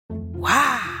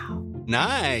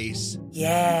Nice.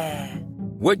 Yeah.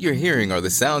 What you're hearing are the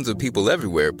sounds of people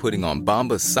everywhere putting on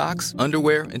Bombas socks,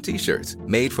 underwear, and T-shirts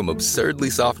made from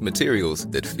absurdly soft materials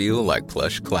that feel like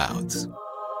plush clouds.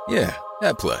 Yeah,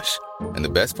 that plush. And the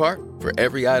best part? For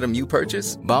every item you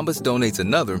purchase, Bombas donates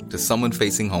another to someone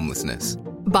facing homelessness.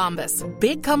 Bombas.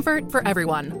 Big comfort for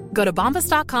everyone. Go to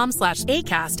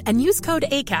bombas.com/ACAST and use code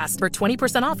ACAST for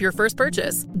 20% off your first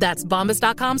purchase. That's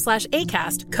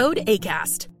bombas.com/ACAST. Code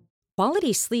ACAST.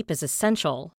 Quality sleep is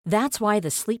essential. That's why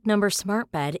the Sleep Number Smart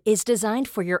Bed is designed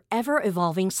for your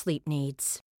ever-evolving sleep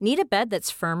needs. Need a bed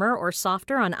that's firmer or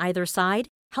softer on either side?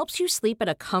 Helps you sleep at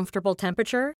a comfortable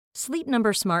temperature? Sleep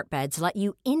Number Smart Beds let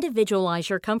you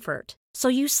individualize your comfort, so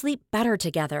you sleep better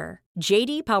together.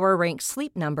 JD Power ranks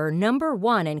Sleep Number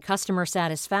 #1 in customer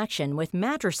satisfaction with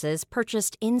mattresses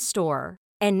purchased in-store.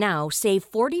 And now, save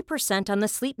 40% on the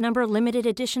Sleep Number Limited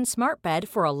Edition Smart Bed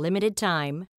for a limited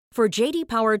time. For JD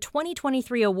Power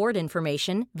 2023 award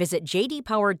information, visit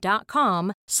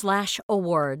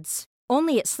jdpower.com/awards.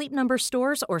 Only at Sleep Number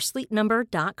stores or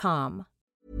sleepnumber.com.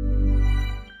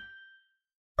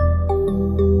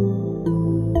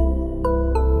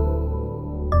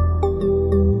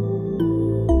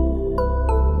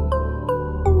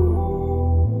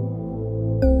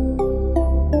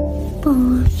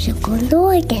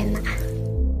 Barnpsykologerna.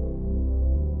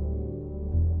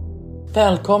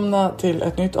 Välkomna till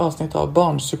ett nytt avsnitt av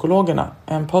Barnpsykologerna,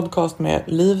 en podcast med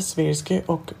Liv Svirsky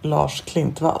och Lars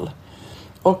Klintvall.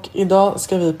 Och idag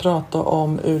ska vi prata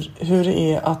om hur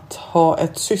det är att ha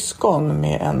ett syskon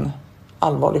med en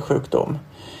allvarlig sjukdom.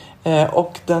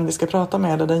 Och den vi ska prata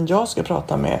med, eller den jag ska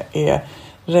prata med, är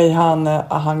Reyhaneh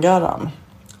Ahangaram.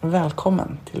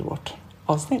 Välkommen till vårt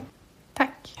avsnitt.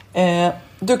 Tack.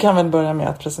 Du kan väl börja med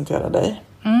att presentera dig.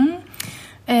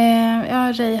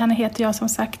 Reyhaneh heter jag som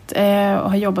sagt och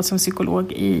har jobbat som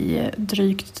psykolog i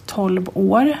drygt 12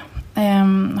 år.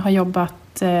 Har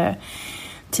jobbat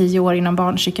 10 år inom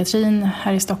barnpsykiatrin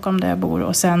här i Stockholm där jag bor,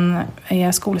 och sen är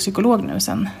jag skolpsykolog nu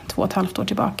sedan 2,5 år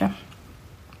tillbaka.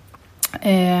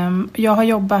 Jag har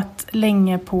jobbat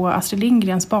länge på Astrid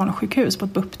Lindgrens barnsjukhus på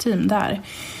ett BUP-team där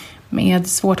med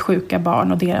svårt sjuka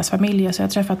barn och deras familjer, så jag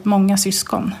har träffat många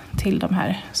syskon till de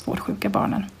här svårt sjuka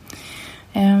barnen.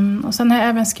 Och sen har jag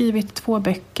även skrivit 2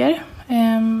 böcker.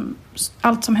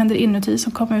 Allt som händer inuti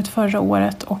som kom ut förra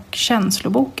året och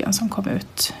Känsloboken som kom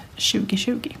ut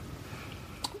 2020.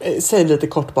 Säg lite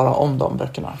kort bara om de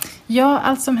böckerna. Ja,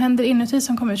 Allt som händer inuti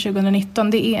som kom ut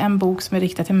 2019, det är en bok som är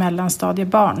riktad till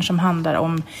mellanstadiebarn som handlar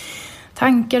om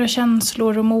tankar och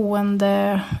känslor och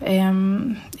mående.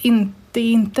 Det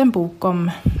är inte en bok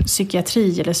om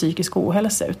psykiatri eller psykisk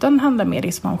ohälsa, utan handlar mer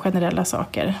liksom om generella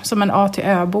saker. Som en A till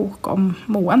Ö-bok om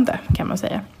mående kan man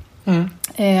säga.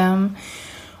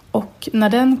 Och när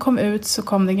den kom ut så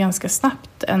kom det ganska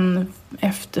snabbt en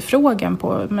efterfrågan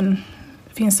på, men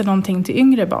finns det någonting till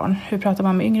yngre barn? Hur pratar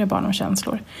man med yngre barn om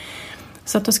känslor?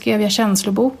 Så att då skrev jag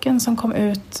Känsloboken som kom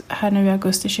ut här nu i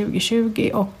augusti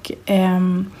 2020, och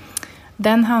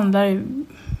den handlar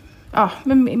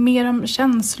mer om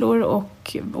känslor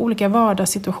och olika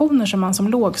vardagssituationer som man som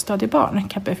lågstadiebarn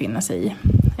kan befinna sig i.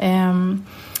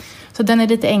 Så den är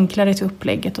lite enklare till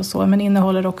upplägget och så, men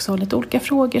innehåller också lite olika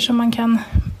frågor som man kan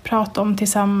prata om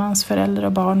tillsammans, föräldrar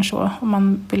och barn, så om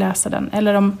man vill läsa den.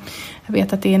 Eller om, jag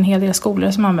vet att det är en hel del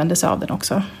skolor som använder sig av den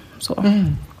också. Så,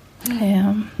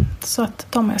 så att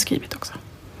de har jag skrivit också.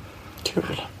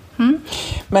 Kul.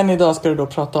 Men idag ska du då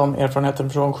prata om erfarenheten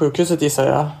från sjukhuset, gissar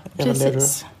jag.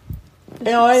 Precis.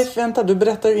 Ja, vänta, du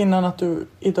berättade ju innan att du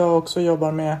idag också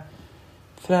jobbar med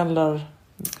föräldrar.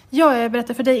 Ja, jag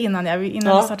berättade för dig innan vi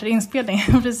startade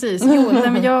inspelningen. Precis.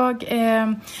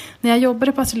 När jag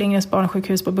jobbade på Astrid Lindgrens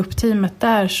barnsjukhus på BUP-teamet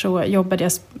där, så jobbade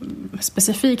jag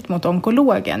specifikt mot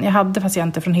onkologen. Jag hade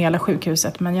patienter från hela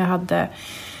sjukhuset, men jag hade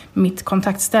mitt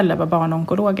kontaktställe var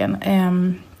barnonkologen.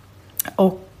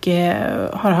 Och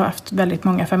har haft väldigt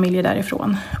många familjer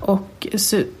därifrån. Och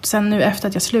sen nu efter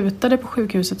att jag slutade på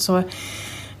sjukhuset så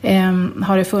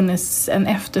har det funnits en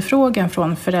efterfrågan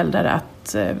från föräldrar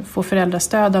att få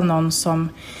föräldrastöd av någon som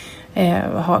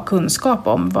har kunskap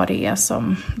om vad det är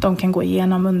som de kan gå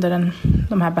igenom under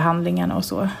de här behandlingarna och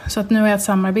så. Så att nu har jag ett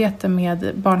samarbete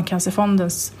med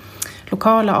Barncancerfondens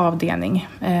lokala avdelning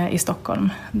i Stockholm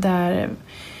där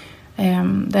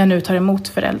jag nu tar emot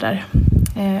föräldrar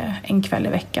en kväll i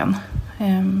veckan.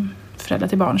 Föräldrar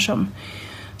till barn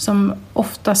som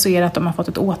ofta så är det att de har fått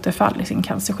ett återfall i sin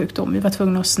cancersjukdom. Vi var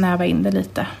tvungna att snäva in det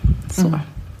lite.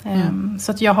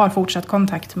 Så att jag har fortsatt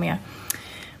kontakt med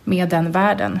den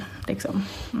världen. Liksom.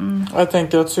 Jag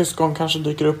tänker att syskon kanske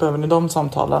dyker upp även i de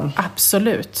samtalen.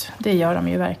 Absolut, det gör de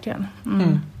ju verkligen.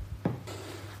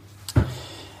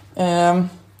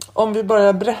 Om vi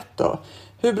börjar brett då.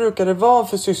 Hur brukar det vara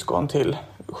för syskon till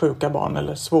sjuka barn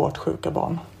eller svårt sjuka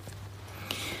barn?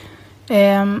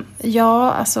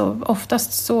 Ja, alltså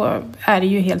oftast så är det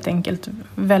ju helt enkelt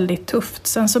väldigt tufft.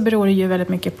 Sen så beror det ju väldigt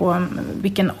mycket på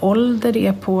vilken ålder det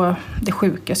är på det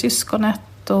sjuka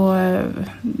syskonet och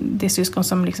det syskon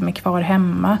som liksom är kvar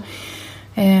hemma.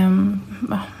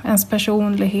 Ens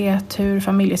personlighet, hur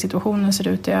familjesituationen ser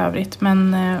ut i övrigt.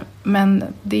 Men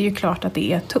det är ju klart att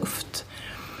det är tufft.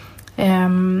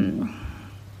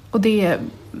 Och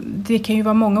det kan ju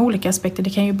vara många olika aspekter. Det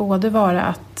kan ju både vara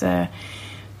att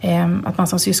man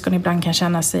som syskon ibland kan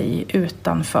känna sig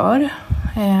utanför.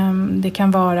 Det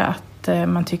kan vara att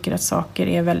man tycker att saker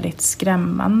är väldigt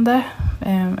skrämmande.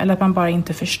 Eller att man bara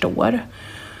inte förstår.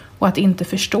 Och att inte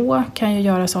förstå kan ju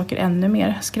göra saker ännu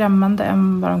mer skrämmande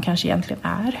än vad de kanske egentligen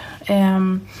är.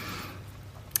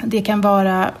 Det kan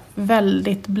vara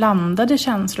väldigt blandade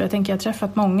känslor. Jag tänker jag har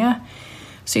träffat många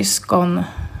syskon,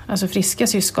 alltså friska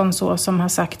syskon så, som har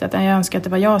sagt att jag önskar att det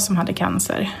var jag som hade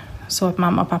cancer. Så att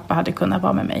mamma och pappa hade kunnat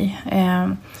vara med mig.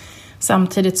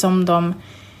 Samtidigt som de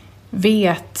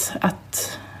vet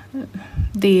att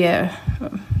det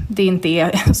inte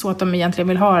är så att de egentligen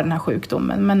vill ha den här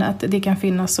sjukdomen. Men att det kan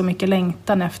finnas så mycket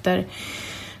längtan efter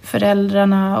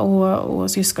föräldrarna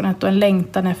och syskonet. Och en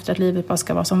längtan efter att livet bara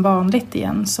ska vara som vanligt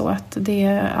igen. Så att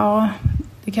det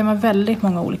kan vara väldigt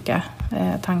många olika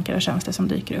tankar och känslor som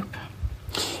dyker upp.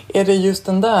 Är det just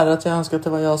den där att jag önskar att det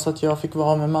var jag så att jag fick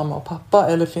vara med mamma och pappa?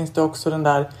 Eller finns det också den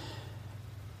där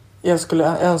jag skulle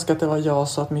önska att det var jag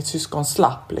så att mitt syskon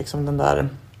slapp? Liksom den där,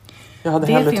 jag hade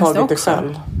hellre tagit det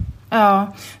själv.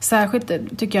 Ja, särskilt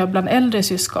tycker jag bland äldre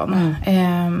syskon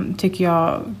tycker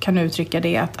jag kan uttrycka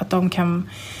det att de kan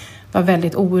vara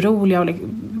väldigt oroliga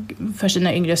för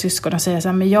sina yngre syskon och säga så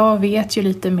här, men jag vet ju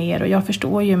lite mer och jag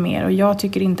förstår ju mer och jag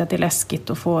tycker inte att det är läskigt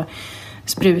att få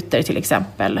sprutor till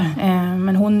exempel.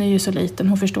 Men hon är ju så liten,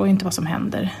 hon förstår ju inte vad som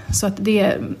händer. Så att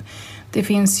det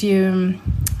finns ju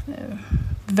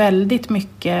väldigt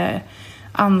mycket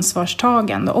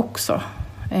ansvarstagande också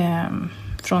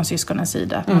från syskonens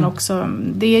sida. Att man också,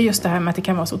 det är just det här med att det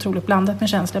kan vara så otroligt blandat med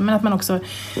känslor. Men att man också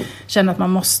känner att man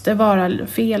måste vara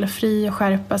felfri och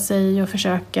skärpa sig och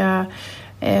försöka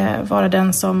vara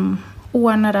den som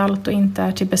ordnar allt och inte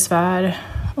är till besvär.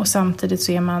 Och samtidigt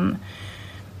så är man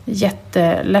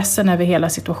jätteledsen över hela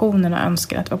situationen och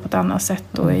önskar att det var på ett annat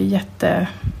sätt. Och är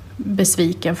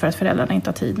jättebesviken för att föräldrarna inte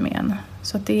har tid med en.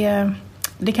 Så att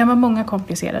det kan vara många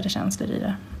komplicerade känslor i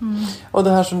det. Och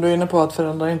det här som du är inne på att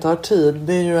föräldrar inte har tid.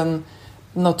 Det är ju en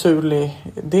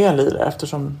naturlig del i det.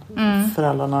 Eftersom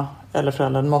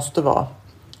föräldern måste vara.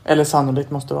 Eller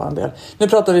sannolikt måste vara en del. Nu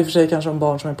pratar vi för sig kanske om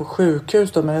barn som är på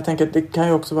sjukhus då. Men jag tänker att det kan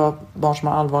ju också vara barn som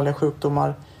har allvarliga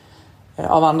sjukdomar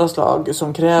av andra slag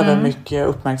som kräver mycket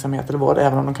uppmärksamhet eller vård,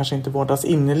 även om de kanske inte vårdas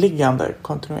inneliggande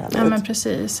kontinuerligt. Ja, men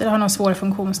precis. Eller har någon svår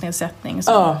funktionsnedsättning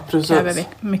som kräver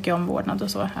mycket omvårdnad och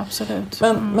så, absolut.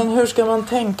 Men hur ska man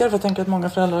tänka? För jag tänker att många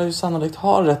föräldrar ju sannolikt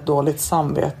har rätt dåligt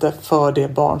samvete för det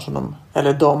barn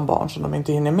de barn som de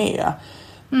inte hinner med.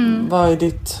 Vad är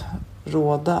ditt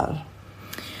råd där?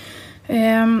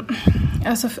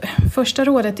 Alltså första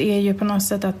rådet är ju på något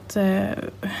sätt att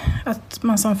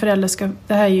man som förälder ska,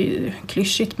 det här är ju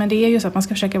klyschigt, men det är ju så att man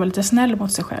ska försöka vara lite snäll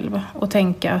mot sig själv och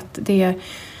tänka att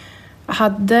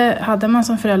hade man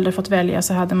som förälder fått välja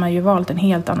så hade man ju valt en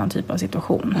helt annan typ av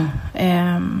situation.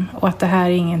 Och att det här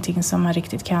är ingenting som man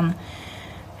riktigt kan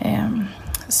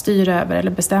styra över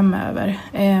eller bestämma över.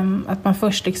 Att man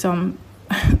först liksom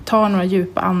tar några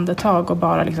djupa andetag och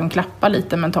bara liksom klappa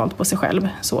lite mentalt på sig själv.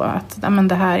 Så att men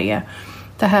det här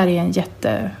är en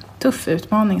jättetuff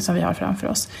utmaning som vi har framför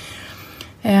oss.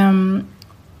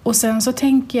 Och sen så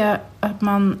tänker jag att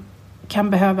man kan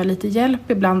behöva lite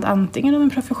hjälp ibland. Antingen av en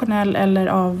professionell eller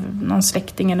av någon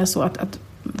släkting eller så. Att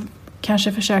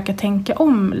kanske försöka tänka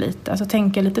om lite. Alltså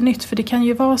tänka lite nytt. För det kan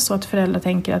ju vara så att föräldrar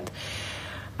tänker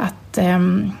att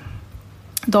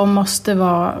de måste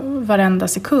vara varenda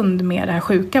sekund med det här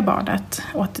sjuka barnet.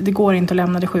 Och att det går inte att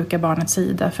lämna det sjuka barnets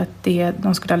sida. För att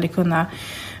de skulle aldrig kunna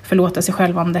förlåta sig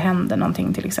själva om det händer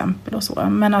någonting till exempel. Och så.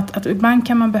 Men att ibland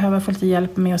kan man behöva få lite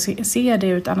hjälp med att se det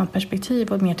ur ett annat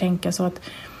perspektiv. Och mer tänka så att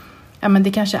men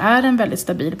det kanske är en väldigt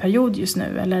stabil period just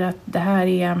nu. Eller att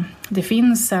det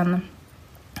finns en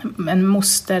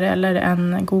moster eller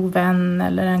en god vän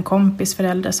eller en kompis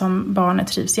förälder som barnet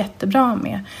trivs jättebra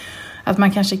med. Att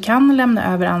man kanske kan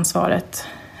lämna över ansvaret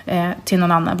till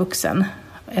någon annan vuxen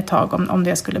ett tag om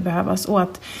det skulle behövas. Och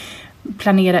att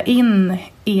planera in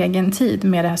egen tid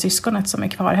med det här syskonet som är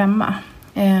kvar hemma.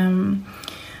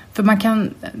 För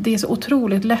det är så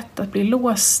otroligt lätt att bli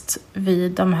låst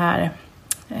vid de här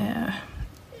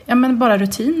men bara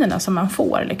rutinerna som man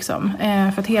får liksom.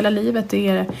 För att hela livet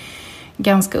är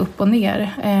ganska upp och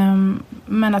ner.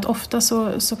 Men att ofta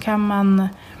så kan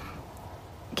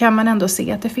man ändå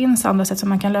se att det finns andra sätt som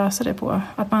man kan lösa det på.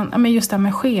 Att man, just det här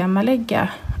med schemalägga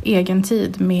egen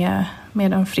tid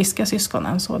med de friska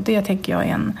syskonen. Så det tänker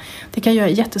jag det kan göra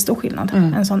jättestor skillnad.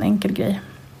 En sån enkel grej.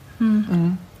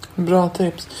 Bra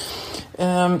tips.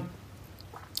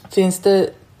 Finns det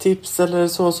tips eller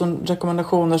så som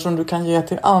rekommendationer som du kan ge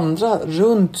till andra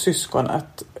runt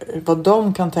syskonet? Vad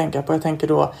de kan tänka på? Jag tänker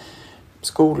då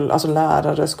alltså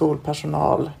lärare,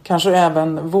 skolpersonal, kanske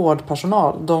även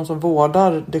vårdpersonal, de som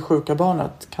vårdar det sjuka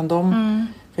barnet.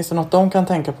 Finns det något de kan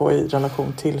tänka på i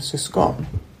relation till syskon?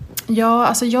 Ja,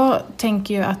 alltså jag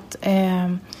tänker ju att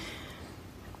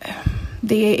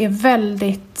det är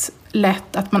väldigt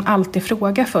lätt att man alltid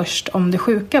frågar först om det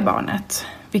sjuka barnet.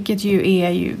 Vilket ju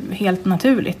är helt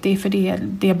naturligt. Det är för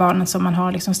det barnet som man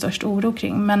har liksom störst oro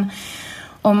kring. Men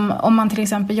om man till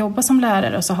exempel jobbar som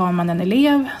lärare och så har man en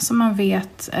elev som man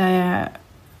vet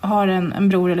har en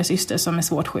bror eller syster som är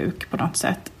svårt sjuk på något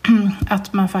sätt.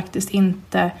 Att man faktiskt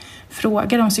inte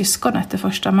frågar om syskonet det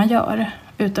första man gör.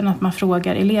 Utan att man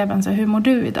frågar eleven, så hur mår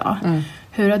du idag?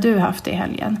 Hur har du haft det i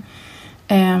helgen?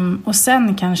 Och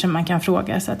sen kanske man kan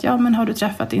fråga så att men har du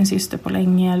träffat din syster på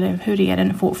länge? Eller hur är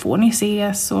det? Får ni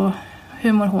ses? Och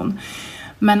hur mår hon?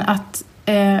 Men att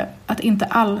inte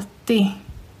alltid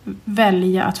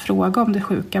välja att fråga om det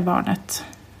sjuka barnet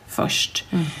först.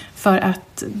 För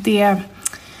att det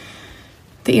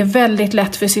är väldigt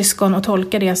lätt för syskon att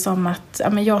tolka det som att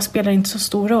jag spelar inte så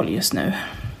stor roll just nu.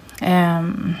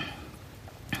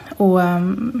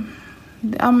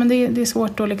 Det är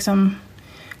svårt att liksom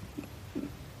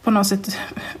på något sätt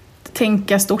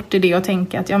tänka stort i det och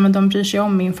tänka att de bryr sig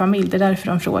om min familj, det är därför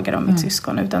de frågar om mitt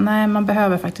syskon. Utan nej, man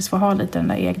behöver faktiskt få ha lite den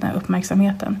där egna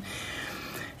uppmärksamheten.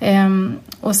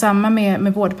 Och samma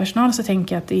med vårdpersonal, så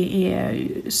tänker jag att det är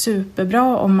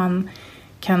superbra om man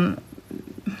kan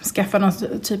skaffa någon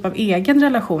typ av egen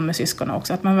relation med syskon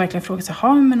också. Att man verkligen frågar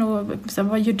sig,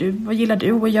 vad gör du? Vad gillar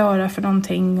du att göra för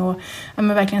någonting? Och att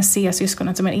man verkligen ser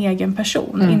syskonet som en egen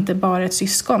person. Inte bara ett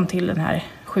syskon till den här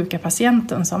sjuka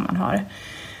patienten som man har.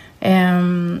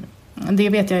 Det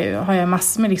vet jag ju, har jag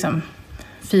massor med liksom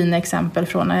fina exempel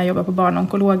från när jag jobbar på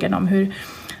barnonkologen om hur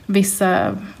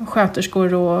vissa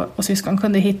sköterskor och syskon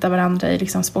kunde hitta varandra i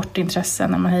liksom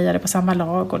sportintressen när man hejade på samma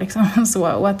lag och liksom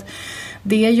så. Och att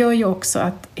det gör ju också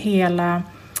att hela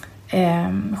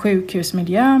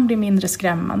sjukhusmiljön blir mindre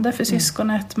skrämmande för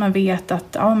syskonet. Man vet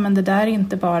att men det där är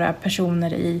inte bara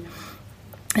personer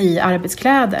i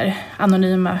arbetskläder,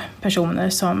 anonyma personer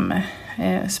som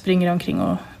springer omkring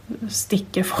och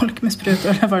sticker folk med sprutor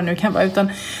eller vad det nu kan vara, utan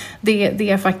det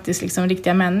är faktiskt liksom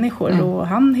riktiga människor och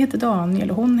han heter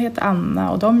Daniel och hon heter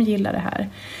Anna och de gillar det här.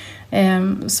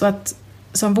 Så att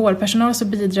som vårdpersonal så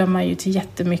bidrar man ju till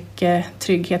jättemycket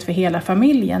trygghet för hela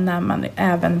familjen när man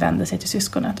även vänder sig till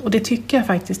syskonet, och det tycker jag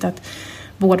faktiskt att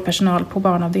vårdpersonal på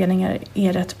barnavdelningar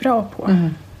är rätt bra på.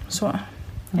 Så.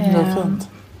 Det är fint.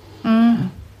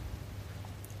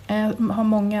 Jag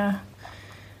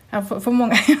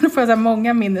har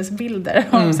många minnesbilder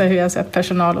om hur jag sett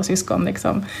personal och syskon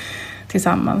liksom,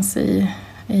 tillsammans i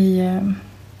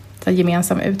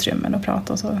gemensamma utrymmen och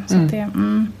prata och så. Så det,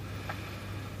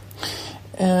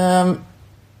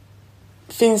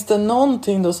 finns det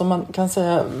någonting då som man kan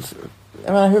säga,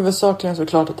 jag menar, huvudsakligen så är det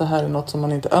klart att det här är något som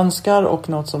man inte önskar och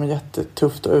något som är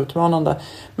jättetufft och utmanande,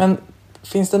 men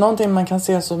finns det någonting man kan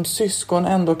se som syskon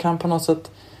ändå kan på något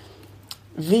sätt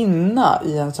vinna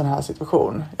i en sån här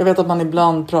situation? Jag vet att man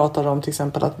ibland pratar om till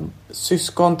exempel att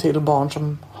syskon till barn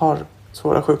som har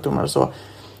svåra sjukdomar och så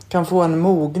kan få en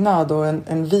mognad och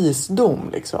en visdom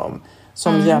liksom,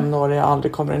 som jämnåriga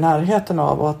aldrig kommer i närheten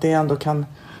av, och att det ändå kan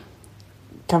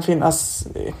finnas,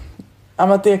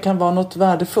 att det kan vara något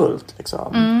värdefullt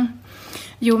liksom.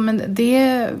 Jo, men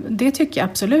det tycker jag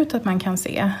absolut att man kan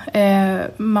se.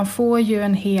 Man får ju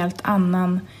en helt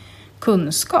annan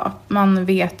kunskap. Man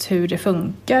vet hur det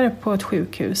funkar på ett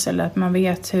sjukhus, eller att man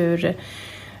vet hur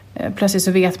plötsligt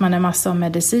så vet man en massa om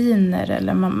mediciner,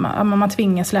 eller man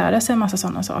tvingas lära sig en massa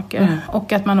sådana saker.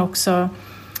 Och att man också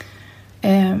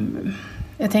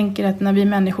jag tänker att när vi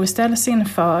människor ställs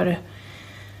inför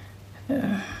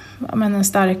en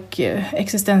stark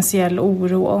existentiell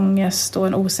oro, ångest och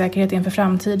en osäkerhet inför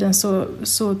framtiden,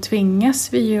 så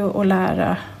tvingas vi ju att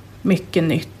lära mycket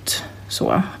nytt.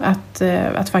 Så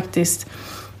att faktiskt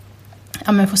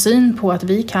få syn på att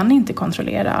vi kan inte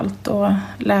kontrollera allt, och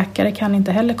läkare kan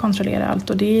inte heller kontrollera allt,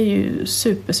 och det är ju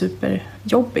super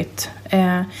jobbigt.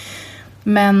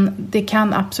 Men det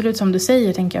kan absolut, som du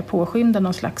säger, tänker jag, påskynda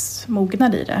någon slags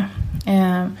mognad i det.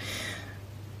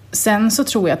 Sen så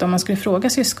tror jag att om man skulle fråga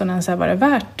syskonen så här, var det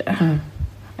värt det?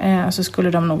 Så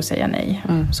skulle de nog säga nej.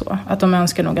 Så, att de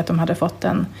önskar nog att de hade fått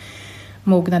den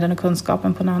mognaden och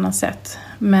kunskapen på något annat sätt.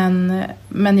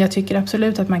 Men jag tycker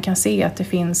absolut att man kan se att det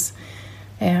finns...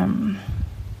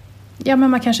 men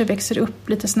man kanske växer upp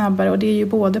lite snabbare, och det är ju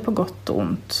både på gott och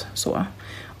ont. Så.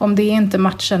 Om det inte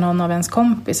matchar någon av ens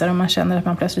kompisar, om man känner att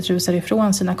man plötsligt rusar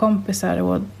ifrån sina kompisar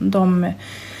och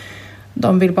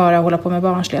de vill bara hålla på med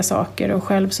barnsliga saker, och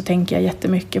själv så tänker jag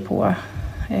jättemycket på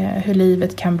hur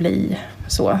livet kan bli,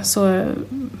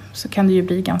 så kan det ju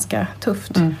bli ganska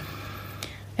tufft.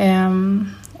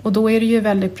 Och då är det ju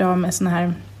väldigt bra med såna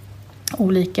här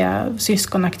olika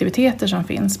syskonaktiviteter som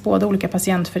finns, både olika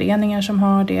patientföreningar som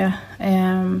har det,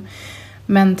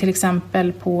 men till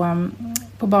exempel på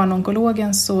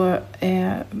barnonkologen så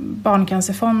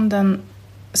Barncancerfonden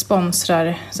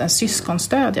sponsrar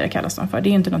syskonstödjare, kallas de för. Det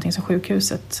är ju inte någonting som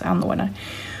sjukhuset anordnar.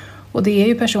 Och det är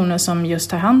ju personer som just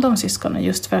tar hand om syskonen,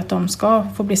 just för att de ska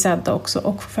få bli sedda också,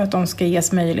 och för att de ska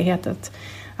ges möjlighet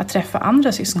att träffa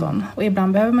andra syskon. Och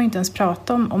ibland behöver man ju inte ens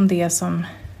prata om det som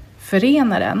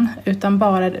förenar en, utan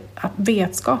bara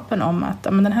vetskapen om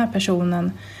att men den här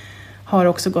personen har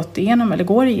också gått igenom eller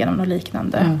går igenom något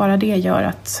liknande. Bara det gör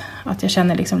att jag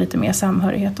känner liksom lite mer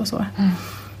samhörighet och så.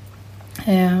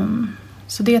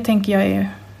 Så det tänker jag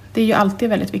det är ju alltid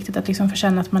väldigt viktigt att liksom få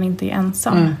känna att man inte är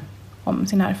ensam om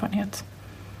sin erfarenhet.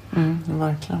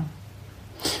 Verkligen.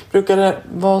 Brukar det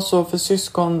vara så för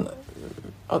syskon,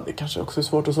 det kanske också är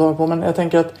svårt att svara på, men jag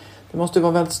tänker att det måste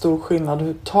vara väldigt stor skillnad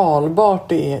hur talbart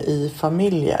det är i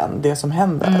familjen, det som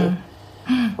händer.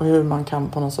 Och hur man kan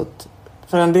på något sätt...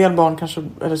 För en del barn kanske,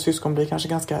 eller syskon blir kanske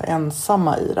ganska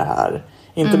ensamma i det här.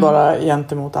 Inte bara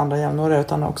gentemot andra jämnåriga,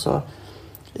 utan också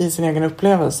i sin egen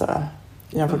upplevelse.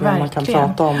 Jämfört med att man kan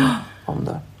prata om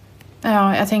det.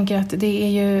 Ja, jag tänker att det är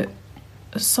ju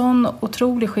sån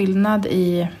otrolig skillnad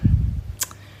i...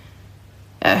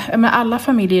 Men alla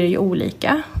familjer är ju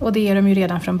olika, och det är de ju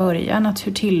redan från början. Att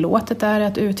hur tillåtet det är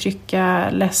att uttrycka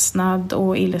ledsnad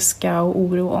och ilska och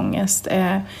oro och ångest.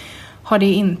 Har det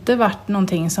inte varit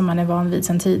någonting som man är van vid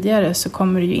sedan tidigare, så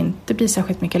kommer det ju inte bli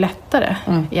särskilt mycket lättare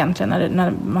egentligen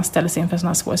när man ställer sig inför en sån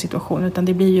här svår situation. Utan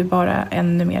det blir ju bara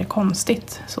ännu mer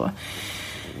konstigt. Så.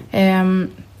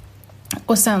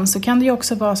 Och sen så kan det ju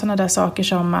också vara såna där saker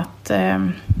som att...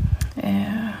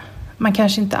 man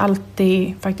kanske inte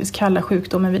alltid faktiskt kallar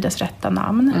sjukdomen vid dess rätta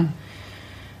namn.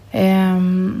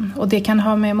 Och det kan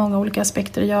ha med många olika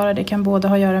aspekter att göra. Det kan både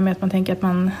ha att göra med att man tänker att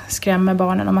man skrämmer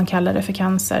barnen om man kallar det för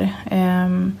cancer.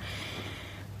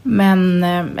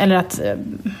 Eller att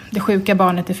det sjuka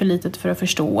barnet är för litet för att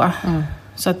förstå.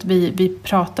 Så att vi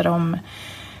pratar om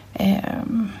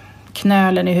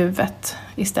knölen i huvudet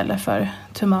istället för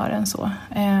tumören. Så.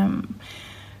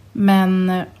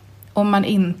 Men... Om man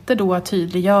inte då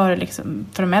tydliggör liksom,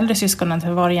 för de äldre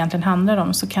syskonen vad det egentligen handlar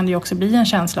om, så kan det ju också bli en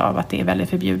känsla av att det är väldigt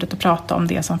förbjudet att prata om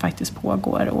det som faktiskt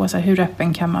pågår. Och så här, hur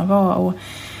öppen kan man vara? Och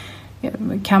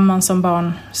kan man som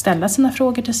barn ställa sina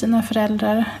frågor till sina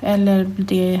föräldrar? Eller blir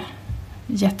det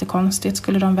jättekonstigt?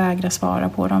 Skulle de vägra svara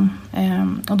på dem?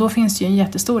 Och då finns det ju en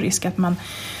jättestor risk att man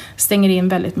stänger in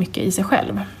väldigt mycket i sig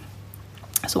själv.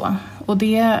 Så. Och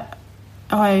det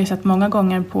har jag ju sett många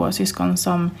gånger på syskon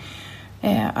som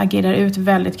agerar ut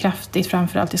väldigt kraftigt,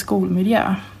 framförallt i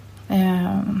skolmiljö.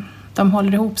 De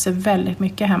håller ihop sig väldigt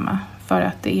mycket hemma, för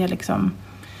att det är liksom...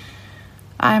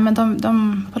 men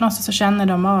de på något sätt så känner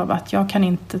de av att jag kan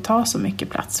inte ta så mycket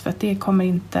plats, för att det kommer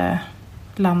inte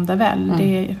landa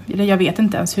väl. Jag vet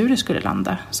inte ens hur det skulle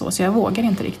landa, så jag vågar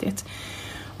inte riktigt.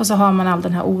 Och så har man all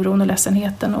den här oron och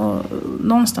ledsenheten, och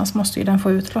någonstans måste ju den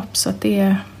få utlopp, så att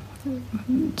det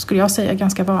skulle jag säga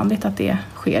ganska vanligt att det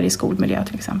sker i skolmiljö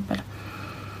till exempel.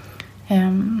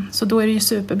 Så då är det ju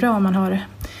superbra om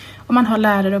man har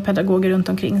lärare och pedagoger runt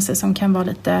omkring sig som kan vara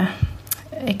lite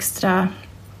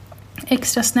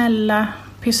extra snälla,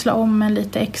 pyssla om en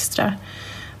lite extra.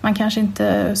 Man kanske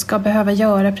inte ska behöva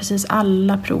göra precis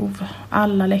alla prov,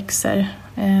 alla läxor.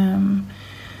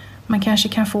 Man kanske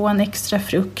kan få en extra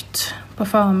frukt på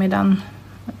förmiddagen.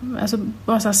 Alltså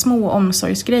bara så här små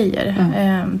omsorgsgrejer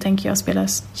tänker jag spelar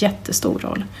jättestor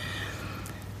roll.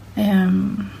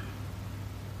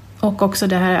 Och också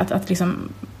det här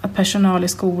att personal i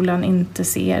skolan inte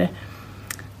ser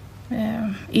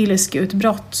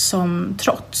ilskeutbrott som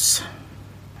trots.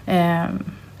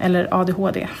 Eller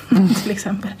ADHD till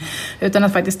exempel. Utan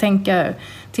att faktiskt tänka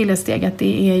till ett steg att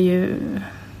det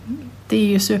är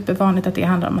ju supervanligt att det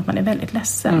handlar om att man är väldigt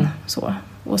ledsen. Så.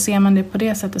 Och ser man det på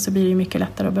det sättet så blir det ju mycket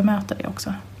lättare att bemöta det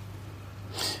också.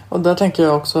 Och där tänker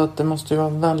jag också att det måste ju vara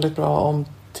väldigt bra om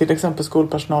till exempel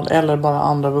skolpersonal eller bara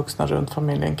andra vuxna runt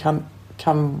familjen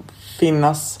kan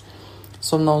finnas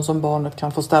som någon som barnet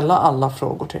kan få ställa alla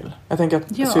frågor till. Jag tänker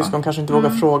att syskon kanske inte vågar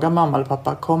fråga mamma eller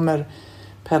pappa, kommer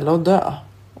Pelle att dö?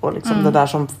 Och liksom det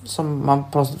där som man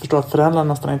förstår att föräldrar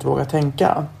nästan inte vågar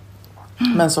tänka.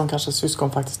 Men som kanske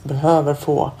syskon faktiskt behöver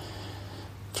få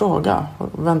fråga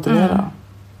och ventilera.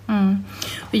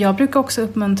 Och jag brukar också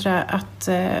uppmuntra att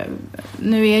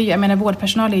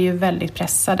vårdpersonal är ju väldigt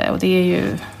pressade och det är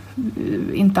ju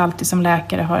inte alltid som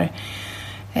läkare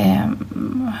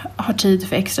har tid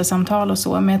för extra samtal och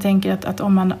så, men jag tänker att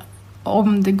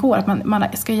om det går, att man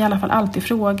ska i alla fall alltid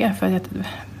fråga, för att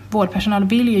vårdpersonal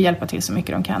vill ju hjälpa till så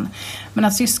mycket de kan, men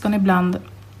att syskon ibland,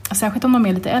 särskilt om de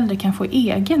är lite äldre, kan få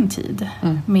egen tid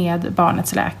med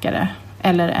barnets läkare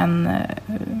eller en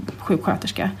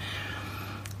sjuksköterska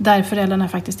där föräldrarna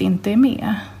faktiskt inte är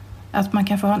med. Att man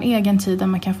kan få ha en egen tid där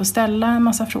man kan få ställa en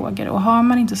massa frågor, och har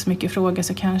man inte så mycket frågor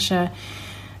så kanske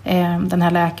den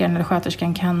här läkaren eller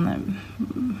sköterskan kan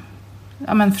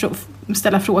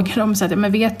ställa frågor om så att,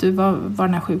 men vet du vad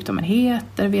den här sjukdomen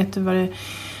heter? Vet du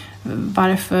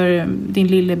varför din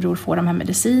lillebror får de här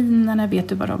medicinerna? Vet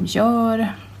du vad de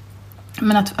gör?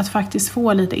 Men att faktiskt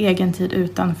få lite egen tid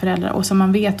utan föräldrar, och så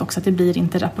man vet också att det blir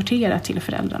inte rapporterat till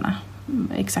föräldrarna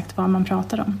exakt vad man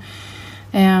pratar om.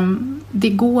 Det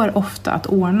går ofta att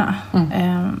ordna,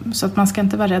 så att man ska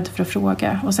inte vara rädd för att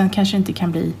fråga, och sen kanske det inte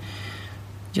kan bli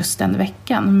just den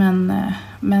veckan,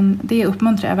 men det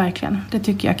uppmuntrar jag verkligen. Det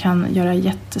tycker jag kan göra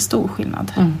jättestor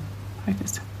skillnad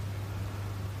faktiskt.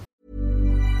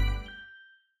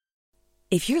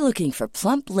 If you're looking for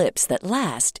plump lips that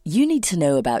last, you need to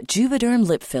know about Juvederm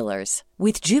lip fillers.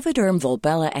 With Juvederm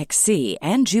Volbella XC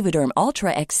and Juvederm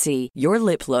Ultra XC, your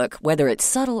lip look, whether it's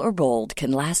subtle or bold, can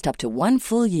last up to 1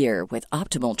 full year with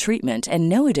optimal treatment and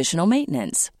no additional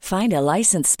maintenance. Find a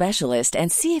licensed specialist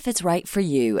and see if it's right for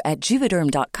you at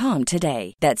Juvederm.com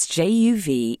today. That's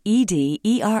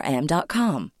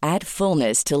JUVEDERM.com. Add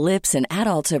fullness to lips in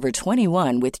adults over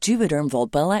 21 with Juvederm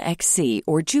Volbella XC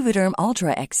or Juvederm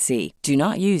Ultra XC. Do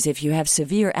not use if you have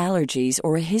severe allergies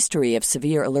or a history of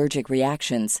severe allergic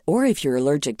reactions, or if you're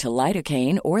allergic to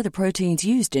lidocaine or the proteins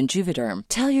used in Juvederm.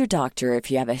 Tell your doctor if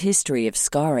you have a history of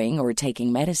scarring or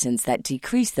taking medicines that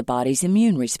decrease the body's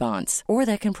immune response or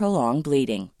that can prolong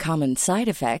bleeding. Common side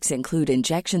effects include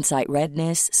injection site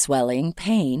redness, swelling,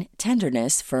 pain,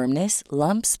 tenderness, firmness,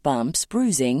 lumps, bumps,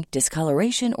 bruising,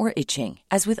 discoloration, or itching.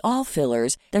 As with all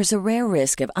fillers, there's a rare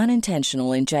risk of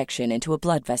unintentional injection into a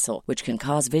blood vessel, which can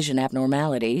cause vision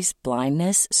abnormalities,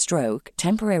 blindness, stroke,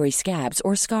 temporary scabs,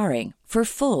 or scarring. For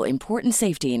full, important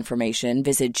safety information,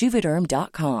 visit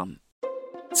Juvederm.com.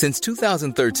 Since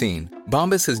 2013,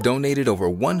 Bombas has donated over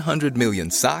 100 million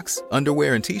socks,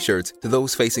 underwear, and T-shirts to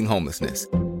those facing homelessness.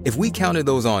 If we counted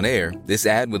those on air, this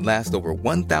ad would last over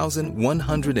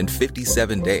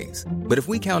 1,157 days. But if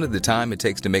we counted the time it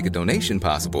takes to make a donation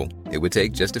possible, it would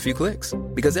take just a few clicks.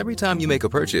 Because every time you make a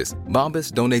purchase,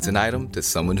 Bombas donates an item to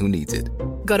someone who needs it.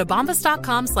 Go to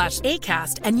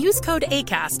bombas.com/ACAST and use code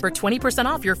ACAST for 20%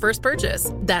 off your first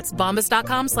purchase. That's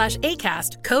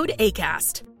bombas.com/ACAST, code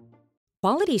ACAST.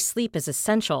 Quality sleep is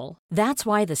essential. That's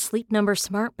why the Sleep Number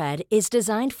Smart Bed is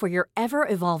designed for your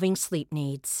ever-evolving sleep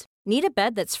needs. Need a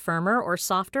bed that's firmer or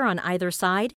softer on either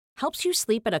side? Helps you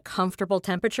sleep at a comfortable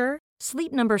temperature?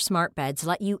 Sleep Number Smart Beds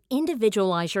let you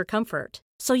individualize your comfort,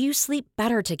 so you sleep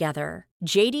better together.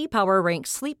 JD Power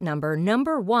ranks Sleep Number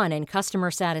 #1 in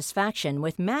customer satisfaction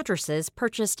with mattresses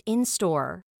purchased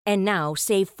in-store. And now,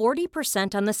 save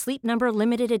 40% on the Sleep Number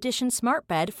Limited Edition Smart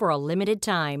Bed for a limited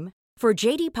time. For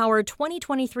JD Power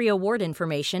 2023 award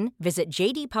information, visit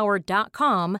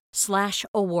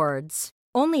jdpower.com/awards.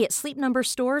 Only at Sleep Number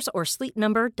stores or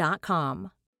sleepnumber.com.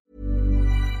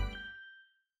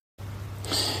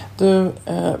 Du,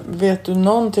 vet du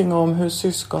någonting om hur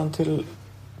syskon till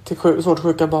svårt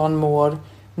sjuka barn mår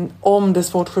om det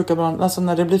svårt sjuka barn, alltså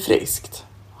när det blir friskt?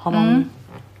 Har man...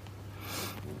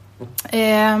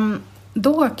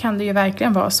 Då kan det ju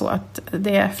verkligen vara så att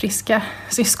det friska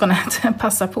syskonet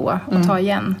passar på att ta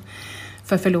igen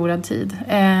för förlorad tid.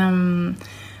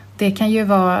 Det kan ju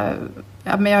vara...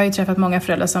 Ja, men jag har ju träffat många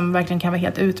föräldrar som verkligen kan vara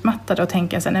helt utmattade och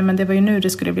tänka sig, nej men det var ju nu det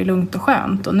skulle bli lugnt och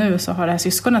skönt, och nu så har det här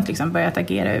syskonet liksom börjat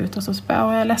agera ut, och så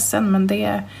jag är ledsen, men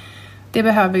det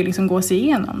behöver ju liksom gå sig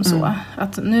igenom så.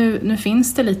 Att nu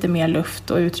finns det lite mer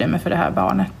luft och utrymme för det här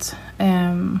barnet.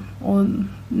 Och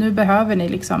nu behöver ni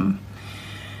liksom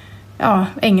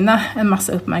ägna en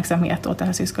massa uppmärksamhet åt det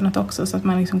här syskonet också, så att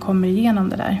man liksom kommer igenom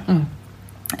det där.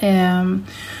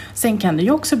 Sen kan det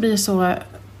ju också bli så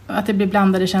att det blir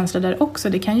blandade känslor där också.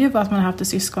 Det kan ju vara att man har haft ett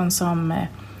syskon som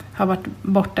har varit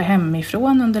borta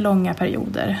hemifrån under långa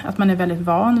perioder. Att man är väldigt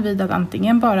van vid att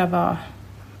antingen bara vara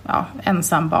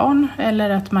ensam barn, eller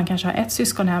att man kanske har ett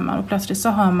syskon hemma och plötsligt så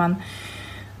har man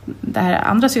det här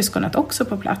andra syskonet också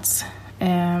på plats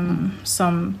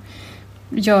som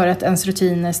gör att ens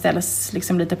rutiner ställs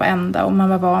liksom lite på ända och man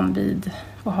var van vid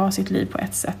att ha sitt liv på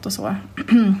ett sätt och så.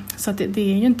 Så att det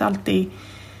är ju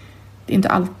inte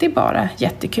alltid bara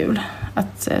jättekul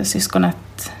att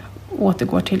syskonet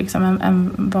återgår till liksom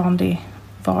en vanlig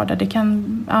vardag.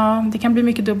 Det kan bli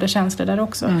mycket dubbla känslor där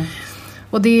också.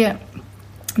 Och det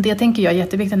tänker jag är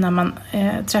jätteviktigt när man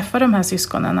träffar de här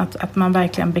syskonen, att man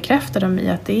verkligen bekräftar dem i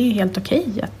att det är helt okej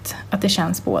att det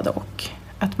känns både och.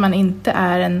 Att man inte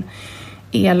är en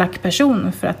elak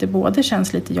person för att det både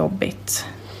känns lite jobbigt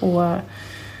och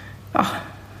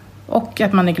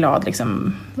att man är glad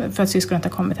liksom, för att syskonet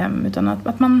har kommit hem, utan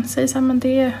att man säger så här, men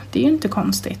det är ju inte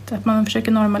konstigt. Att man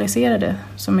försöker normalisera det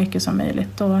så mycket som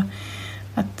möjligt och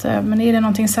att men är det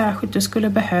någonting särskilt du skulle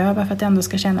behöva för att det ändå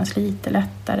ska kännas lite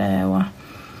lättare och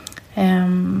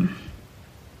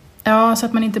så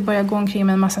att man inte börjar gå omkring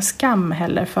med en massa skam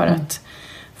heller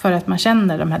för att man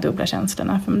känner de här dubbla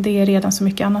känslorna. För det är redan så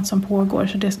mycket annat som pågår,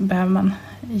 så det behöver man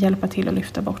hjälpa till att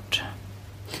lyfta bort.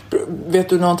 Vet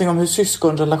du någonting om hur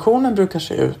syskonrelationen brukar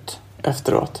se ut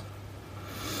efteråt?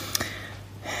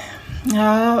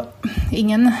 Ja,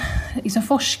 ingen liksom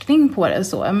forskning på det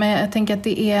så. Men jag tänker att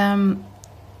det är...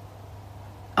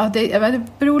 Ja, det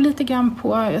beror lite grann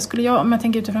på... om jag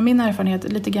tänker utifrån min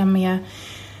erfarenhet, lite grann med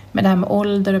det här med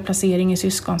ålder och placering i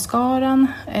syskonskaran.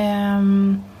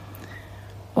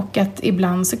 Och att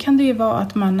ibland så kan det ju vara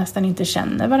att man nästan inte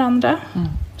känner varandra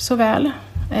så väl.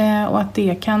 Och att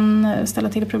det kan ställa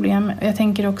till problem. Jag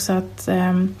tänker också att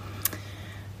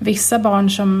vissa barn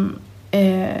som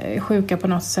är sjuka på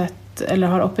något sätt eller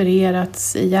har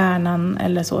opererats i hjärnan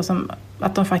eller så, som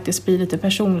att de faktiskt blir lite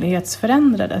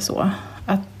personlighetsförändrade så.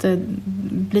 Att det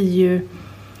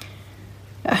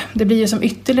blir ju som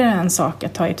ytterligare en sak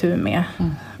att ta itu med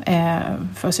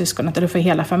för syskonet eller för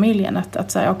hela familjen.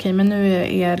 Att säga okej, men nu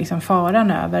är liksom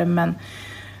faran över, men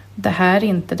det här är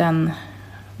inte den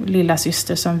lilla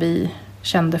syster som vi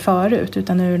kände förut,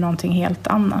 utan nu är det någonting helt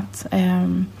annat.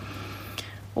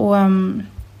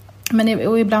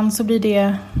 Och ibland så blir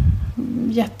det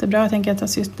jättebra. Jag tänker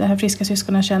att det här friska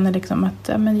syskonen känner liksom att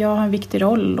men jag har en viktig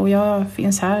roll och jag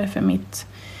finns här för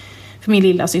min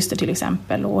lilla syster till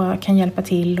exempel och kan hjälpa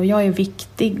till och jag är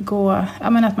viktig och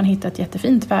att man hittar ett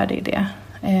jättefint värde i det.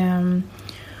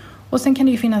 Och sen kan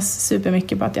det ju finnas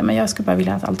supermycket på att jag skulle bara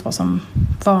vilja att allt var som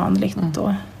vanligt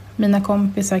och mina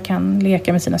kompisar kan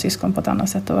leka med sina syskon på ett annat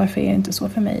sätt och varför är det inte så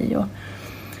för mig? Och,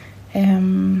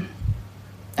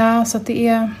 så att det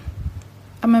är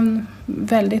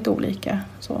väldigt olika.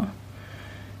 Så.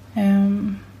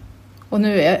 Och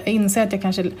nu inser jag att jag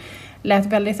kanske lät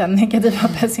väldigt negativ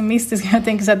och pessimistisk. Jag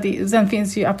tänker så att sen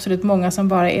finns ju absolut många som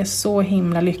bara är så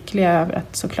himla lyckliga över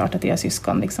att såklart att deras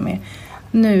syskon liksom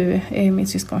nu är mitt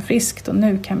syskon friskt och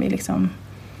nu kan vi liksom,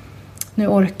 nu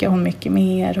orkar hon mycket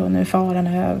mer och nu är faran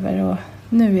över och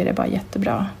nu är det bara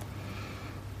jättebra.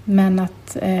 Men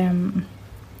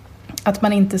att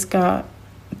man inte ska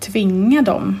tvinga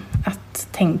dem att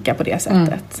tänka på det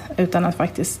sättet utan att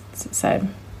faktiskt så här,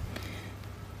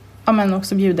 men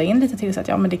också bjuda in lite till så att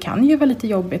men det kan ju vara lite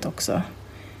jobbigt också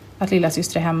att lilla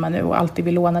syster är hemma nu och alltid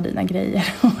vill låna dina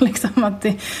grejer och liksom att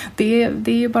det är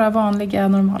ju bara vanliga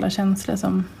normala känslor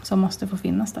som måste få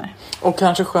finnas där. Och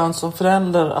kanske skönt som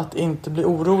förälder att inte bli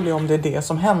orolig om det är det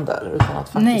som händer utan att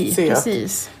faktiskt se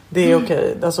precis. Att det är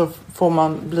okej. Alltså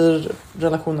blir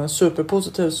relationen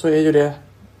superpositiv så är ju det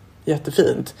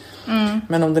jättefint.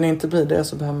 Men om den inte blir det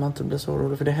så behöver man inte bli så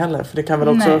orolig för det heller. För det kan väl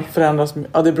också förändras.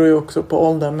 Ja, det beror ju också på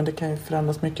åldern, men det kan ju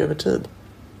förändras mycket över tid.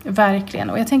 Verkligen.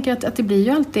 Och jag tänker att det blir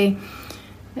ju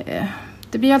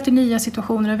alltid nya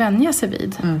situationer att vänja sig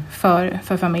vid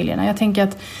för familjerna. Jag tänker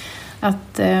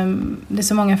att det är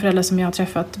så många föräldrar som jag har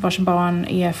träffat vars barn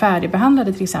är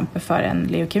färdigbehandlade till exempel för en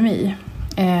leukemi.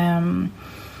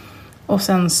 Och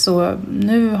sen så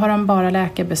nu har de bara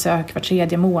läkarbesök var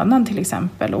 3:e månad till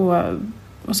exempel.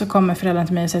 Och så kommer föräldrarna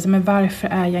till mig och säger men varför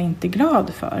är jag inte glad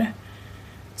för?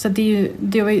 Så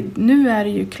nu är det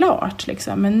ju klart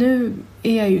liksom. Men nu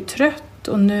är jag ju trött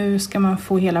och nu ska man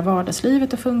få hela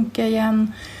vardagslivet att funka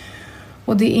igen.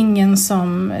 Och det är ingen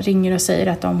som ringer och säger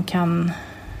att de kan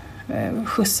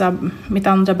skjutsa mitt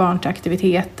andra barn till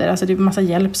aktiviteter. Alltså det är en massa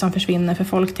hjälp som försvinner för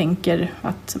folk tänker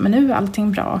att men nu är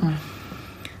allting bra.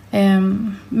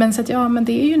 Men så att men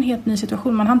det är ju en helt ny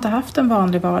situation. Man har inte haft en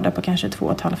vanlig vardag på kanske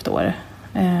 2,5 år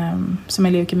som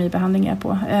en leukemibehandling är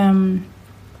på.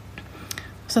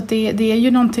 Så att det är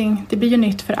ju någonting, det blir ju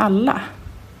nytt för alla.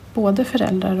 Både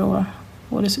föräldrar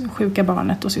och det sjuka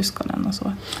barnet och syskonen och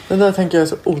så. Det där tänker jag är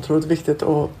så otroligt viktigt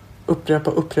att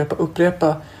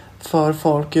upprepa för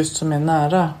folk just som är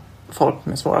nära folk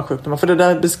med svåra sjukdomar. För det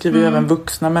där beskriver ju även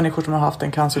vuxna människor som har haft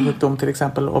en cancersjukdom till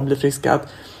exempel och blir friska. Att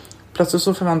plötsligt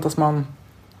så förväntas man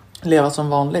leva som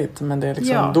vanligt. Men det är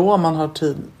liksom då man har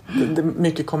tid.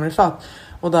 Mycket kommer ifatt.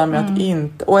 Och därmed att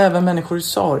inte, och även människor i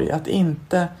sorg, att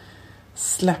inte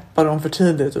släppa dem för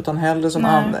tidigt. Utan hellre som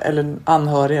eller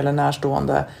anhörig eller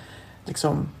närstående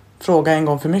liksom fråga en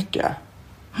gång för mycket.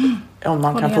 Om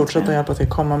man kan fortsätta hjälpa till,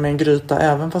 komma med en gryta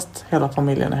även fast hela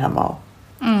familjen är hemma.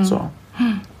 Och så.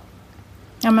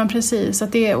 Ja men precis,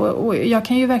 att det, och jag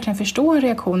kan ju verkligen förstå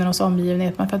reaktionen hos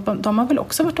omgivningen för att de har väl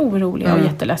också varit oroliga och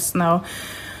jätteledsna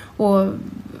och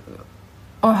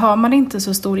har man inte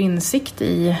så stor insikt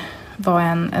i vad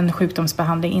en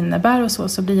sjukdomsbehandling innebär och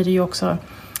så blir det ju också,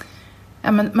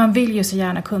 ja men man vill ju så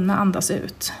gärna kunna andas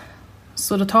ut.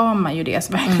 Så då tar man ju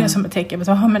det verkligen som ett tecken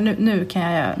på att nu kan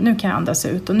jag andas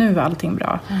ut och nu är allting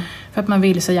bra. För att man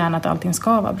vill så gärna att allting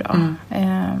ska vara bra.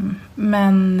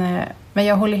 Men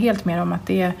jag håller helt med om att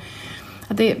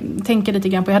det tänker lite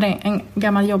grann på. Jag hade en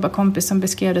gammal jobbarkompis som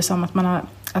beskrev det som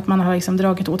att man har liksom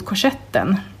dragit åt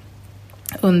korsetten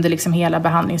under liksom hela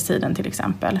behandlingstiden till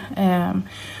exempel.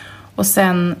 Och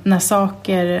sen när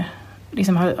saker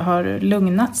liksom har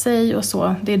lugnat sig och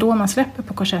så, det är då man släpper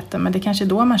på korsetten, men det är kanske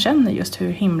då man känner just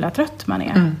hur himla trött man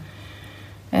är.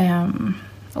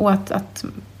 Och att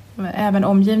även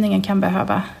omgivningen kan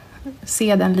behöva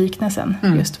se den liknelsen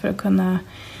just för att kunna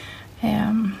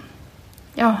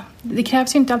det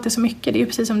krävs ju inte alltid så mycket, det är ju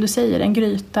precis som du säger, en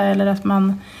gryta eller att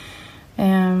man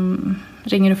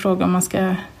ringer och frågar om man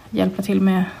ska hjälpa till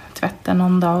med tvätten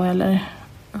någon dag eller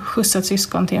skjutsa ett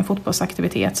syskon till en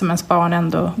fotbollsaktivitet som ens barn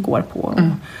ändå går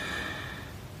på.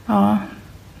 Ja,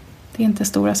 det är inte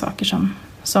stora saker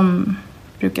som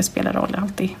brukar spela roll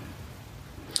alltid.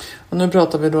 Och nu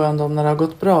pratar vi då ändå om när det har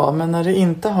gått bra, men när det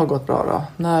inte har gått bra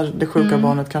då? När det sjuka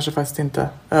barnet kanske faktiskt inte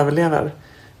överlever.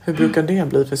 Hur brukar det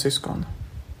bli för syskon?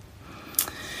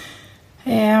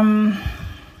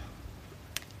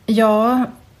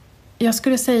 Jag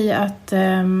skulle säga att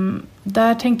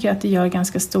där tänker jag att det gör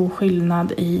ganska stor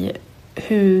skillnad i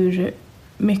hur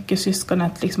mycket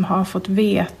syskonet liksom har fått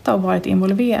veta och varit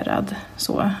involverad.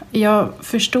 Så. Jag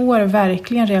förstår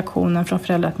verkligen reaktionen från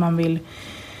föräldrar att man vill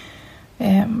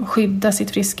skydda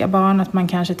sitt friska barn, att man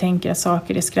kanske tänker att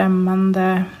saker är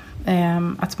skrämmande,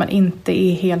 att man inte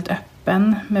är helt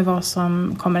öppen med vad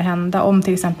som kommer hända. Om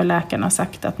till exempel läkarna har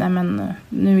sagt att nej men,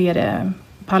 nu är det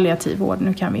palliativ vård,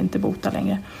 nu kan vi inte bota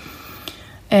längre.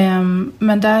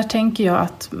 Men där tänker jag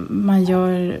att man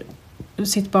gör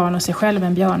sitt barn och sig själv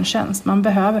en björntjänst. Man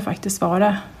behöver faktiskt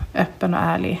vara öppen och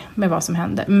ärlig med vad som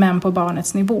händer, men på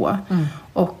barnets nivå.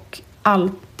 Och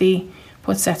alltid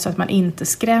på ett sätt så att man inte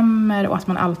skrämmer och att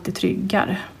man alltid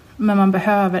tryggar. Men man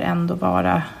behöver ändå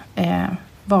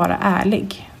vara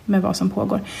ärlig med vad som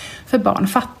pågår. För barn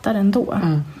fattar ändå.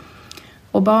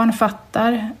 Och barn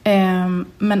fattar,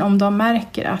 men om de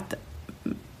märker att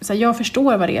så jag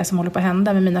förstår vad det är som håller på att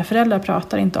hända, men mina föräldrar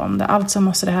pratar inte om det. Alltså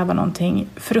måste det här vara någonting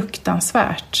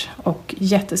fruktansvärt och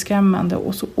jätteskrämmande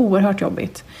och så oerhört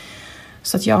jobbigt.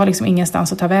 Så att jag har liksom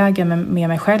ingenstans att ta vägen med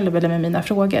mig själv eller med mina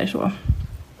frågor.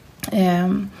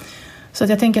 Så att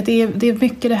jag tänker att det är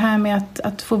mycket det här med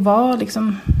att få vara,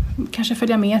 liksom, kanske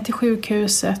följa med till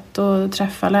sjukhuset och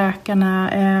träffa läkarna.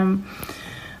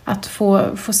 Att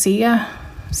få se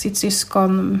sitt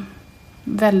syskon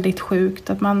väldigt sjukt.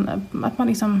 Att man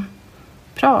liksom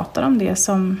pratar om det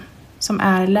som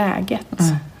är läget.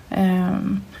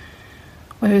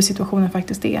 Och hur situationen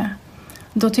faktiskt är.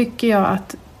 Då tycker jag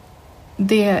att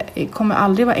det kommer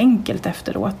aldrig vara enkelt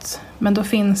efteråt. Men då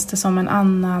finns det som en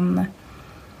annan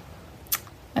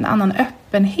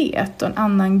öppenhet och en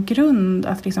annan grund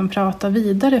att liksom prata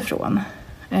vidare från.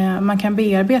 Man kan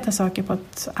bearbeta saker på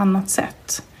ett annat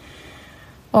sätt.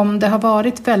 Om det har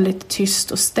varit väldigt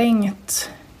tyst och stängt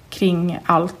kring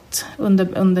allt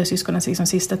under syskonens liksom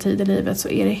sista tid i livet, så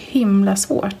är det himla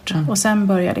svårt. Och sen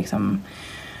börja liksom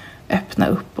öppna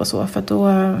upp och så, för att då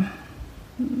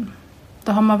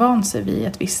har man vant sig vid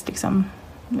ett visst liksom,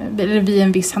 eller vid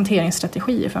en viss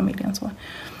hanteringsstrategi i familjen.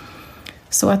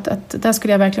 Så att där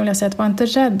skulle jag verkligen vilja säga att var inte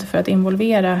rädd för att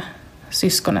involvera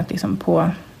syskonet liksom på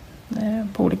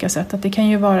olika sätt. Att det kan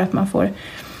ju vara att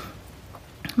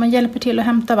man hjälper till att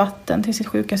hämta vatten till sitt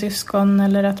sjuka syskon,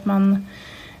 eller att man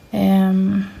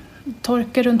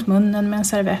torkar runt munnen med en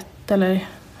servett, eller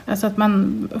alltså att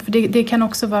för det kan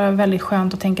också vara väldigt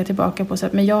skönt att tänka tillbaka på så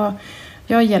att men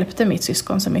jag hjälpte mitt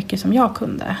syskon så mycket som jag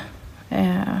kunde.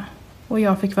 Och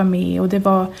jag fick vara med, och det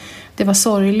var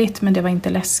sorgligt, men det var inte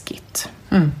läskigt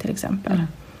till exempel.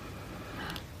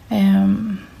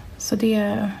 Så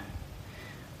det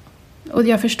Och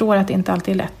jag förstår att det inte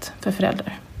alltid är lätt för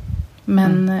föräldrar.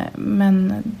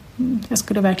 Men jag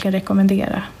skulle verkligen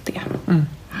rekommendera det.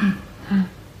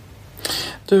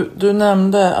 Du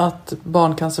nämnde att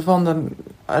Barncancerfonden,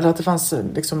 eller att det fanns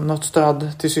liksom något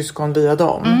stöd till syskon via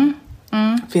dem.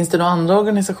 Finns det några andra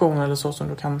organisationer eller så som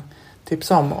du kan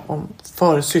tipsa om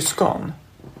för syskon?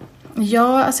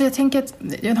 Ja, alltså jag tänker att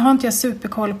jag har inte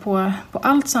superkoll på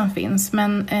allt som finns,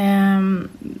 men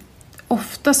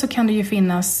ofta så kan det ju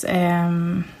finnas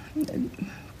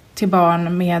till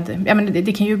barn med, ja men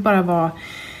det kan ju bara vara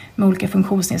med olika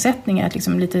funktionsnedsättningar, att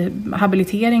liksom lite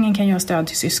habiliteringen kan göra stöd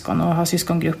till syskon och ha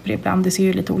syskongrupper ibland, det ser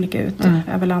ju lite olika ut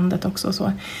över landet också och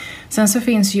så. Sen så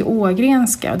finns ju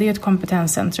Ågrenska, och det är ett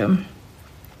kompetenscentrum,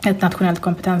 ett nationellt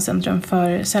kompetenscentrum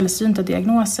för sällsynta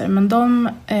diagnoser, men de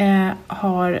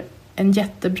har en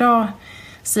jättebra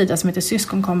sida som heter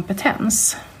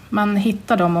syskonkompetens. Man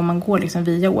hittar dem om man går liksom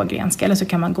via Ågrenska, eller så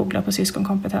kan man googla på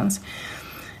syskonkompetens.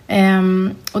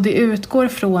 Och det utgår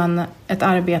från ett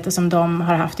arbete som de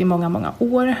har haft i många, många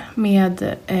år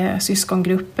med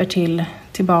syskongrupper till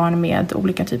barn med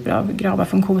olika typer av grava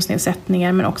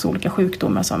funktionsnedsättningar, men också olika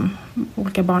sjukdomar som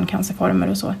olika barncancerformer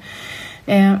och så.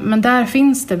 Men där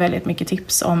finns det väldigt mycket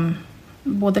tips om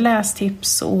både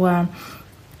lästips och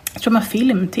jag tror man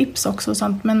filmtips också och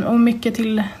sånt, men och mycket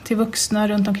till vuxna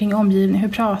runt omkring omgivning. Hur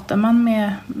pratar man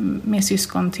med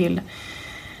syskon till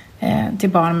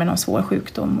barn med någon svår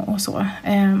sjukdom och så.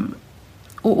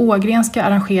 Och Ågrenska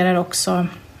arrangerar också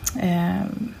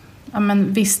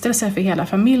vistelser för hela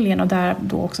familjen, och där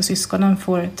då också syskonen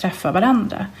får träffa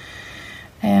varandra.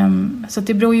 Så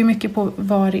det beror ju mycket på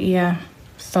vad det är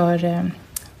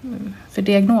för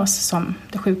diagnos som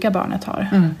det sjuka barnet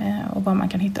har och vad man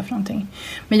kan hitta för någonting.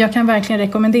 Men jag kan verkligen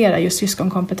rekommendera just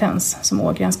syskonkompetens som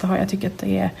Ågrenska har. Jag tycker att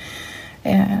det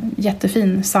är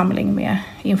jättefin samling med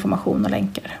information och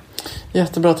länkar.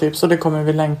 Jättebra tips, och det kommer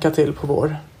vi länka till på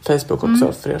vår Facebook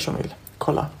också för er som vill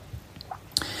kolla.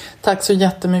 Tack så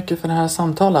jättemycket för det här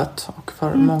samtalet och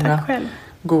för många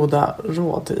goda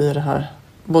råd i det här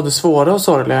både svåra och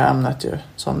sorgliga ämnet ju,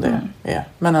 som det är,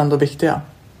 men ändå viktiga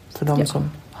för de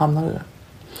som hamnar i det.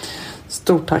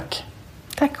 Stort tack.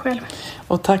 Tack själv.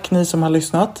 Och tack ni som har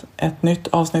lyssnat. Ett nytt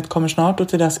avsnitt kommer snart, och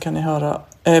till dess kan ni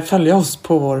följa oss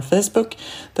på vår Facebook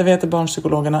där vi heter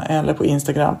Barnpsykologerna, eller på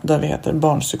Instagram där vi heter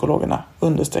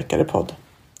Barnpsykologerna_podd.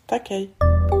 Tack, hej!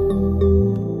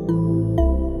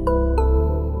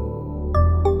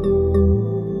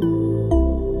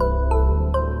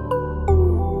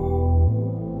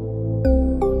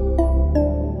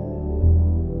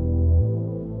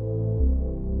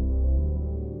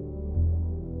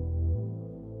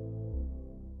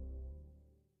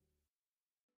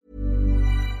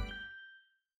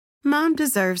 Mom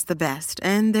deserves the best,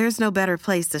 and there's no better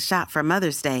place to shop for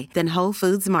Mother's Day than Whole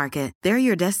Foods Market. They're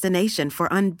your destination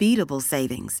for unbeatable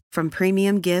savings, from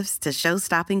premium gifts to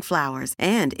show-stopping flowers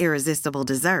and irresistible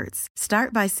desserts.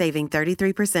 Start by saving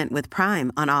 33% with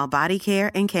Prime on all body care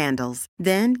and candles.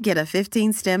 Then get a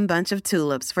 15-stem bunch of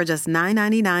tulips for just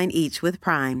 $9.99 each with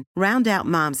Prime. Round out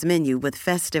Mom's menu with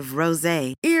festive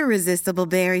rosé, irresistible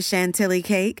berry chantilly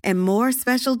cake, and more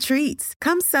special treats.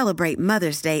 Come celebrate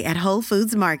Mother's Day at Whole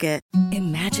Foods Market.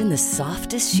 Imagine the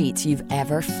softest sheets you've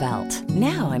ever felt.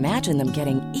 Now imagine them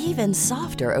getting even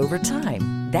softer over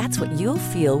time. That's what you'll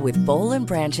feel with Boll &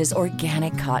 Branch's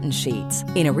organic cotton sheets.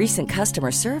 In a recent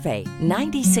customer survey,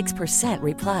 96%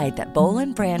 replied that Boll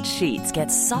 & Branch sheets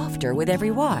get softer with every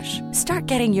wash. Start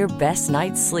getting your best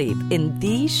night's sleep in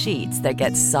these sheets that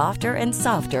get softer and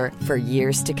softer for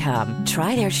years to come.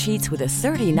 Try their sheets with a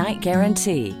 30-night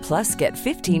guarantee. Plus, get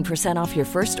 15% off your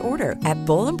first order at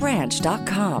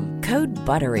bollandbranch.com. Code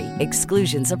BUTTERY.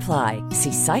 Exclusions apply.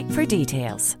 See site for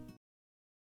details.